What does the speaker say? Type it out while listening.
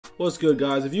What's good,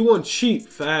 guys? If you want cheap,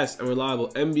 fast, and reliable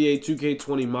NBA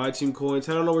 2K20 My Team coins,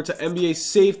 head on over to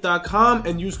NBASafe.com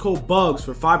and use code Bugz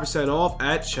for 5% off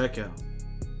at checkout.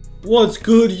 What's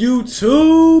good,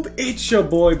 YouTube? It's your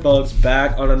boy Bugz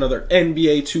back on another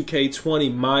NBA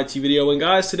 2K20 My Team video. And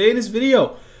guys, today in this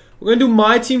video, we're going to do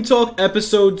My Team Talk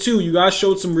Episode 2. You guys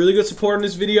showed some really good support in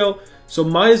this video, so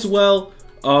might as well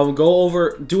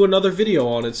do another video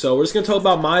on it. So we're just gonna talk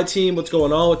about my team, what's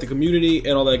going on with the community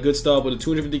and all that good stuff with the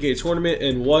 250k tournament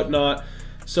and whatnot.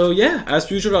 So yeah, as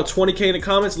usual, about 20k in the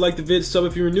comments. Like the vid, sub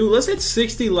if you're new. Let's hit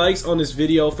 60 likes on this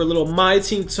video for a little My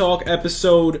Team Talk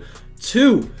Episode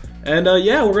 2. And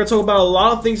yeah, we're gonna talk about a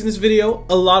lot of things in this video.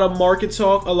 A lot of market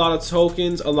talk, a lot of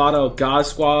tokens, a lot of god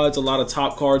squads, a lot of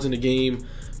top cards in the game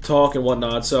talk and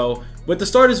whatnot. So with the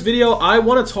start of this video, I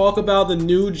want to talk about the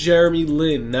new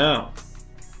Jlin. Now,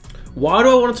 why do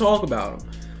I want to talk about him?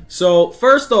 So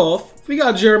first off, we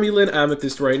got Jlin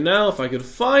Amethyst right now, if I could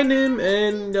find him,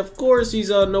 and of course he's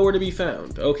nowhere to be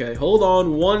found. Okay, hold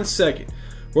on one second.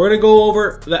 We're going to go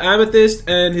over the Amethyst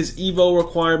and his Evo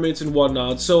requirements and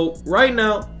whatnot. So right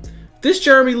now, this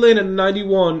Jlin at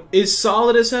 91 is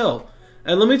solid as hell.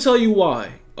 And let me tell you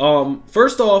why.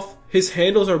 First off, his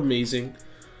handles are amazing.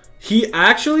 He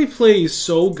actually plays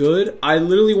so good, I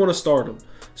literally want to start him.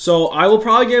 So I will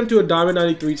probably get him to a Diamond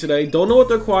 93 today. Don't know what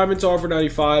the requirements are for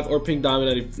 95 or Pink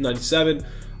Diamond 97.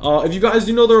 If you guys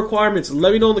do know the requirements,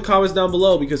 let me know in the comments down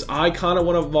below because I kind of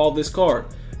want to evolve this card.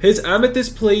 His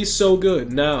Amethyst plays so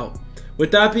good. Now,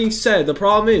 with that being said, the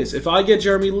problem is if I get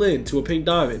Jlin to a Pink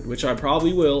Diamond, which I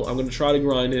probably will, I'm going to try to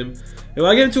grind him. If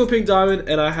I get him to a Pink Diamond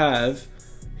and I have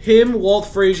him, Walt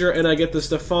Frazier, and I get the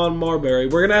Stephon Marbury,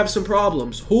 we're going to have some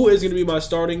problems. Who is going to be my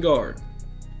starting guard?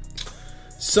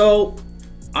 So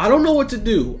I don't know what to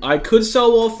do. I could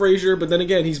sell Walt Frazier, but then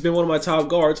again, he's been one of my top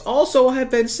guards. Also, I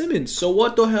have Ben Simmons. So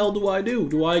what the hell do I do?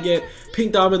 Do I get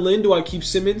Pink Diamond Lin? Do I keep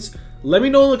Simmons? Let me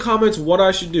know in the comments what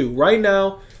I should do. Right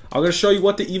now, I'm going to show you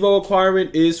what the Evo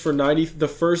requirement is for the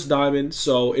first diamond.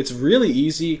 So it's really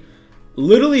easy.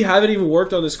 Literally haven't even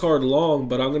worked on this card long,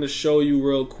 but I'm going to show you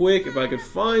real quick if I could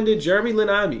find it. Jeremy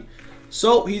Lin.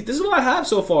 So this is what I have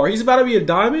so far. He's about to be a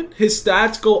diamond. His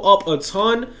stats go up a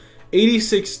ton.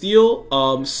 86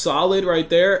 steal, solid right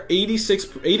there.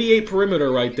 88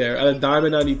 perimeter right there at a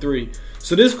Diamond 93.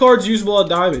 So this card's usable at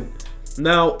Diamond.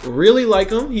 Now, really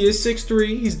like him. He is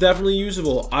 6'3". He's definitely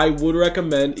usable. I would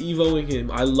recommend evoing him.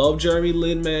 I love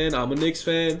Jlin, man. I'm a Knicks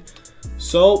fan.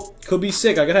 So, could be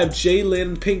sick. I could have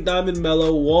Jlin, Pink Diamond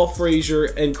Melo, Walt Frazier,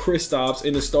 and Kristaps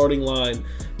in the starting line.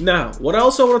 Now, what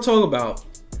else I want to talk about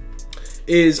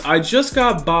is I just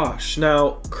got Bosh.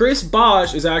 Now, Chris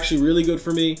Bosh is actually really good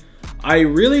for me. I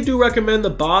really do recommend the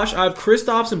Bosh. I have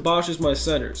Kristaps and Bosh as my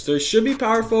centers. There should be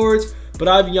power forwards, but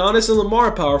I have Giannis and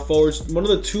Lamar power forwards, one of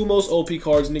the two most OP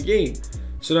cards in the game.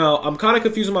 So now, I'm kind of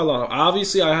confused with my lineup.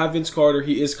 Obviously, I have Vince Carter.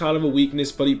 He is kind of a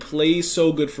weakness, but he plays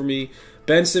so good for me.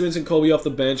 Ben Simmons and Kobe off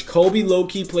the bench. Kobe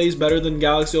low-key plays better than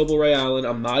Galaxy Opal Ray Allen.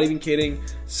 I'm not even kidding.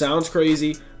 Sounds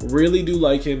crazy. Really do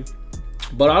like him.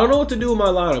 But I don't know what to do with my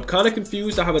lineup. Kind of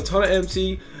confused. I have a ton of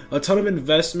empty, a ton of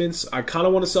investments. I kind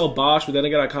of want to sell Bosh, but then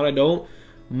again, I kind of don't.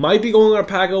 Might be going on a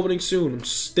pack opening soon. I'm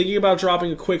just thinking about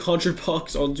dropping a quick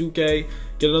 $100 on 2K,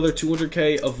 get another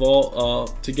 200k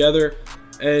evolve together,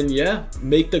 and yeah,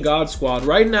 make the God Squad.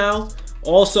 Right now,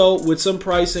 also with some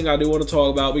pricing I do want to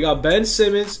talk about. We got Ben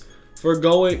Simmons for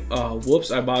going.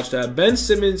 Whoops, I botched that. Ben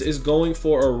Simmons is going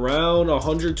for around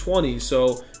 120.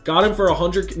 So got him for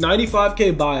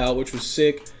 95k buyout, which was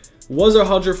sick. Was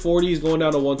 140, he's going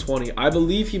down to 120. I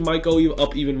believe he might go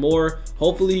up even more.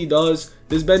 Hopefully he does.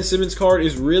 This Ben Simmons card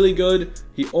is really good.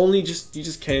 He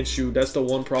just can't shoot. That's the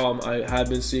one problem I have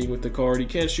been seeing with the card. He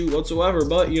can't shoot whatsoever,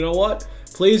 but you know what?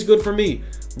 Plays good for me.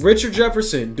 Richard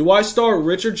Jefferson. Do I start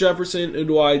Richard Jefferson or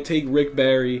do I take Rick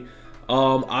Barry?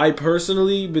 I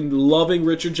personally been loving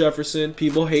Richard Jefferson.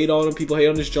 People hate on him. People hate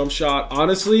on his jump shot.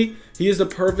 Honestly, he is the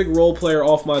perfect role player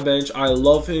off my bench. I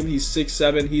love him. He's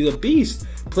 6'7". He's a beast.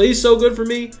 Plays so good for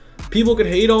me. People could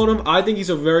hate on him. I think he's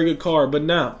a very good card. But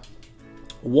now,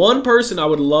 one person I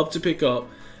would love to pick up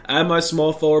at my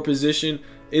small forward position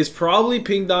is probably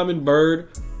Pink Diamond Bird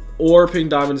or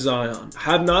Pink Diamond Zion.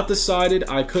 Have not decided.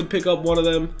 I could pick up one of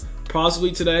them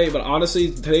possibly today, but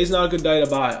honestly, today's not a good day to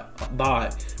buy.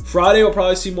 Friday we'll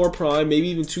probably see more prime. Maybe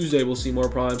even Tuesday we'll see more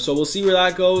prime. So we'll see where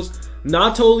that goes.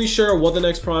 Not totally sure what the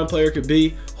next prime player could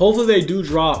be. Hopefully they do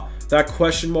drop that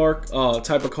question mark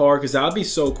type of card because that would be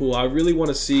so cool. I really want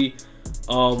to see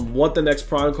what the next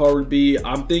prime card would be.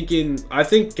 I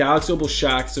think Galaxy Opal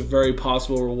Shaq is a very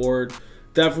possible reward.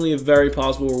 Definitely a very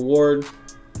possible reward.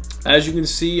 As you can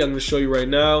see, I'm going to show you right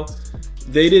now.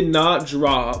 They did not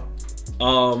drop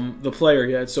the player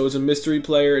yet. So it's a mystery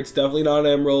player. It's definitely not an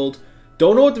emerald.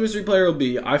 Don't know what the mystery player will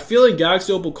be. I feel like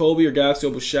Galaxy Opal Kobe or Galaxy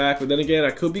Opal Shaq, but then again, I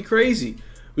could be crazy.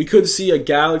 We could see a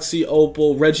Galaxy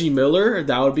Opal Reggie Miller.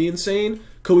 That would be insane.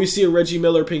 Could we see a Reggie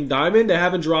Miller Pink Diamond? They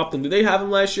haven't dropped them. Did they have him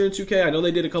last year in 2K? I know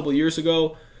they did a couple years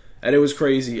ago, and it was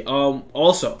crazy.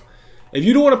 Also, if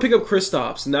you don't want to pick up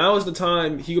Kristaps, now is the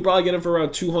time. He could probably get him for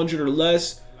around 200 or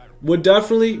less. Would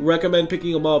definitely recommend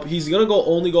picking him up. He's going to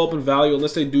only go up in value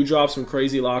unless they do drop some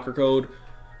crazy locker code.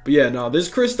 But yeah, no, this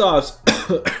Kristaps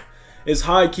is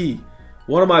high-key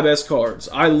one of my best cards.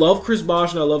 I love Chris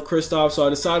Bosh and I love Kristaps, so I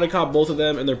decided to cop both of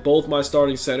them, and they're both my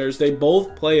starting centers. They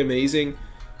both play amazing.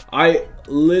 I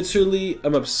literally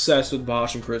am obsessed with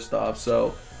Bosh and Kristaps,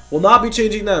 so will not be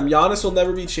changing them. Giannis will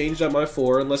never be changed at my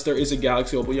 4 unless there is a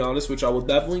Galaxy Opal Giannis, which I will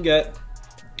definitely get.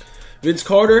 Vince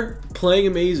Carter, playing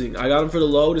amazing. I got him for the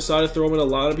low, decided to throw him in a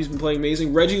lineup. He's been playing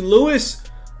amazing. Reggie Lewis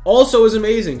also is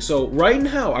amazing. So right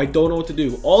now, I don't know what to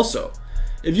do. Also,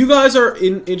 if you guys are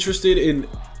interested in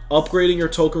upgrading your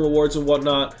token rewards and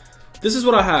whatnot, this is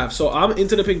what I have. So I'm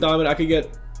into the Pink Diamond. I could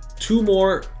get 2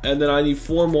 more, and then I need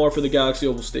 4 more for the Galaxy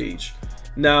Opal stage.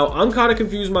 Now, I'm kind of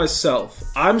confused myself.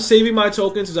 I'm saving my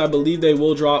tokens because I believe they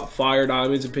will drop Fire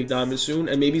Diamonds and Pink Diamonds soon,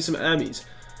 and maybe some Ammies.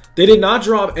 They did not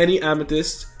drop any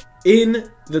Amethysts in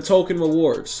the token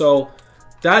rewards, so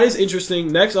that is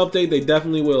interesting. Next update, they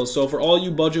definitely will. So for all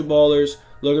you budget ballers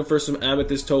looking for some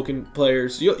Amethyst token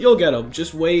players, you'll get them.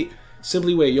 Just wait.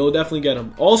 Simply wait. You'll definitely get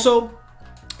them. Also,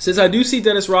 since I do see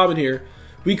Dennis Rodman here,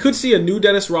 we could see a new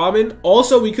Dennis Rodman.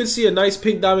 Also, we could see a nice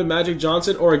Pink Diamond Magic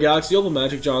Johnson or a Galaxy Opal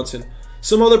Magic Johnson.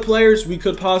 Some other players we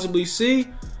could possibly see.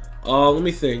 Let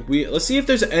me think. Let's see if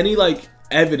there's any like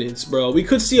evidence, bro. We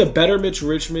could see a better Mitch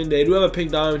Richmond. They do have a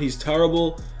Pink Diamond. He's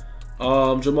terrible.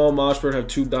 Jamal Mashburn have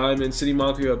 2 diamonds. City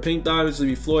Monkey have Pink Diamonds.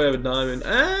 Levi Floyd have a diamond.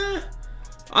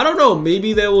 I don't know.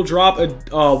 Maybe they will drop a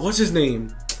what's his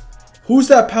name? Who's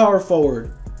that power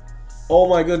forward? Oh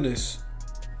my goodness.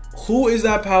 Who is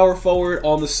that power forward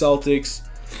on the Celtics?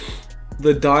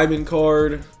 The diamond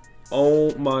card.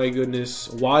 Oh my goodness.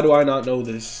 Why do I not know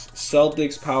this?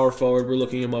 Celtics power forward. We're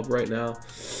looking him up right now.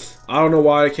 I don't know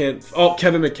why I can't. Oh,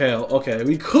 Kevin McHale. Okay,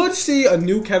 we could see a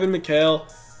new Kevin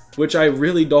McHale, which I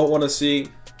really don't want to see.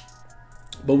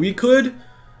 But we could.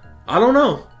 I don't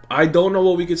know. I don't know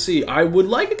what we could see. I would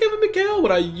like a Kevin McHale.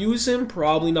 Would I use him?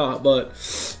 Probably not. But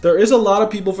there is a lot of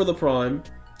people for the Prime.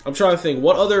 I'm trying to think.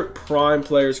 What other Prime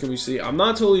players can we see? I'm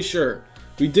not totally sure.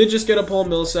 We did just get a Paul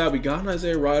Millsap. We got an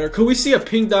Isaiah Ryder. Could we see a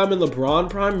Pink Diamond LeBron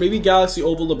Prime? Maybe Galaxy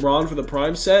Opal LeBron for the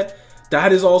Prime set?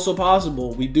 That is also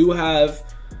possible. We do have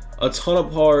a ton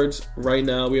of cards right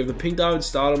now. We have the Pink Diamond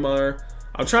Stoudemire.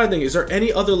 I'm trying to think, is there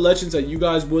any other legends that you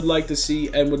guys would like to see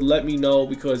and would let me know,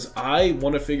 because I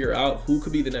want to figure out who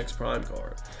could be the next Prime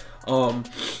card.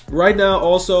 Right now,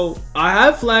 also, I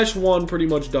have Flash 1 pretty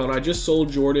much done. I just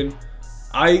sold Jordan.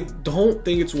 I don't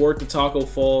think it's worth the Taco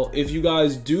Fall. If you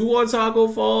guys do want Taco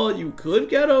Fall, you could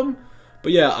get him.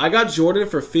 But yeah, I got Jordan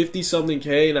for 50-something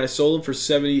K, and I sold him for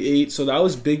 78, so that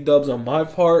was big dubs on my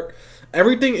part.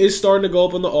 Everything is starting to go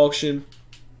up on the auction.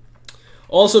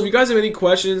 Also, if you guys have any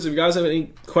questions,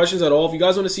 at all, if you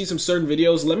guys want to see some certain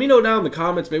videos, let me know down in the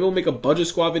comments. Maybe we'll make a budget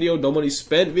squad video, no money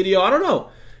spent video. I don't know.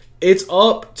 It's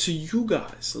up to you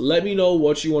guys. Let me know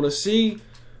what you want to see.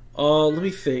 Let me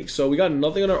think. So we got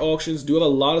nothing on our auctions. Do have a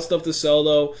lot of stuff to sell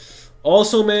though.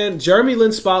 Also, man, Jeremy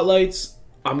Lin spotlights.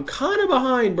 I'm kind of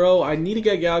behind, bro. I need to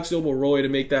get Galaxy Opal Roy to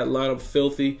make that lineup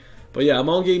filthy. But yeah, I'm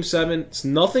on game 7. It's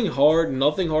nothing hard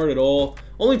at all.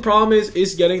 Only problem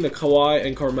is getting the Kawhi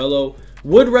and Carmelo.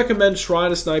 Would recommend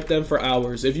trying to snipe them for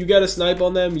hours. If you get a snipe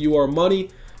on them, you are money.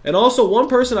 And also, one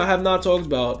person I have not talked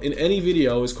about in any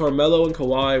video is Carmelo and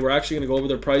Kawhi. We're actually going to go over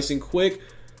their pricing quick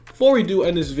before we do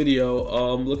end this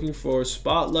video. Looking for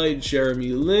Spotlight, Jeremy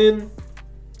Lin.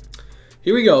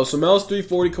 Here we go. So Melo's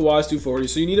 340, Kawhi's 240.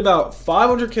 So you need about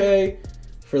 500K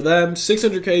for them,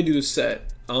 600K due to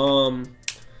set.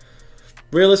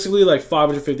 Realistically, like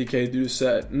 550K due to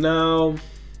set. Now,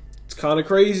 it's kind of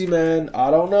crazy, man. I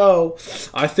don't know.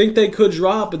 I think they could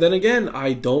drop, but then again,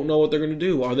 I don't know what they're going to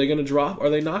do. Are they going to drop? Are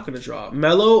they not going to drop?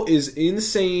 Melo is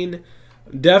insane.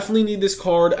 Definitely need this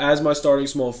card as my starting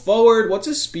small forward. What's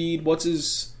his speed? What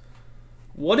is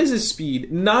his speed?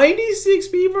 96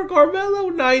 speed for Carmelo.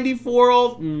 94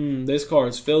 off. This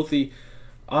card's filthy.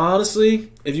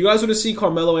 Honestly, if you guys want to see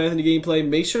Carmelo Anthony gameplay,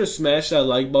 make sure to smash that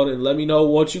like button and let me know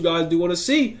what you guys do want to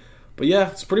see. But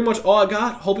yeah, it's pretty much all I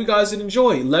got. Hope you guys did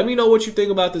enjoy. Let me know what you think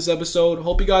about this episode.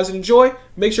 Hope you guys did enjoy.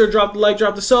 Make sure to drop the like,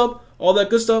 drop the sub, all that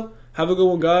good stuff. Have a good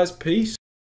one, guys. Peace.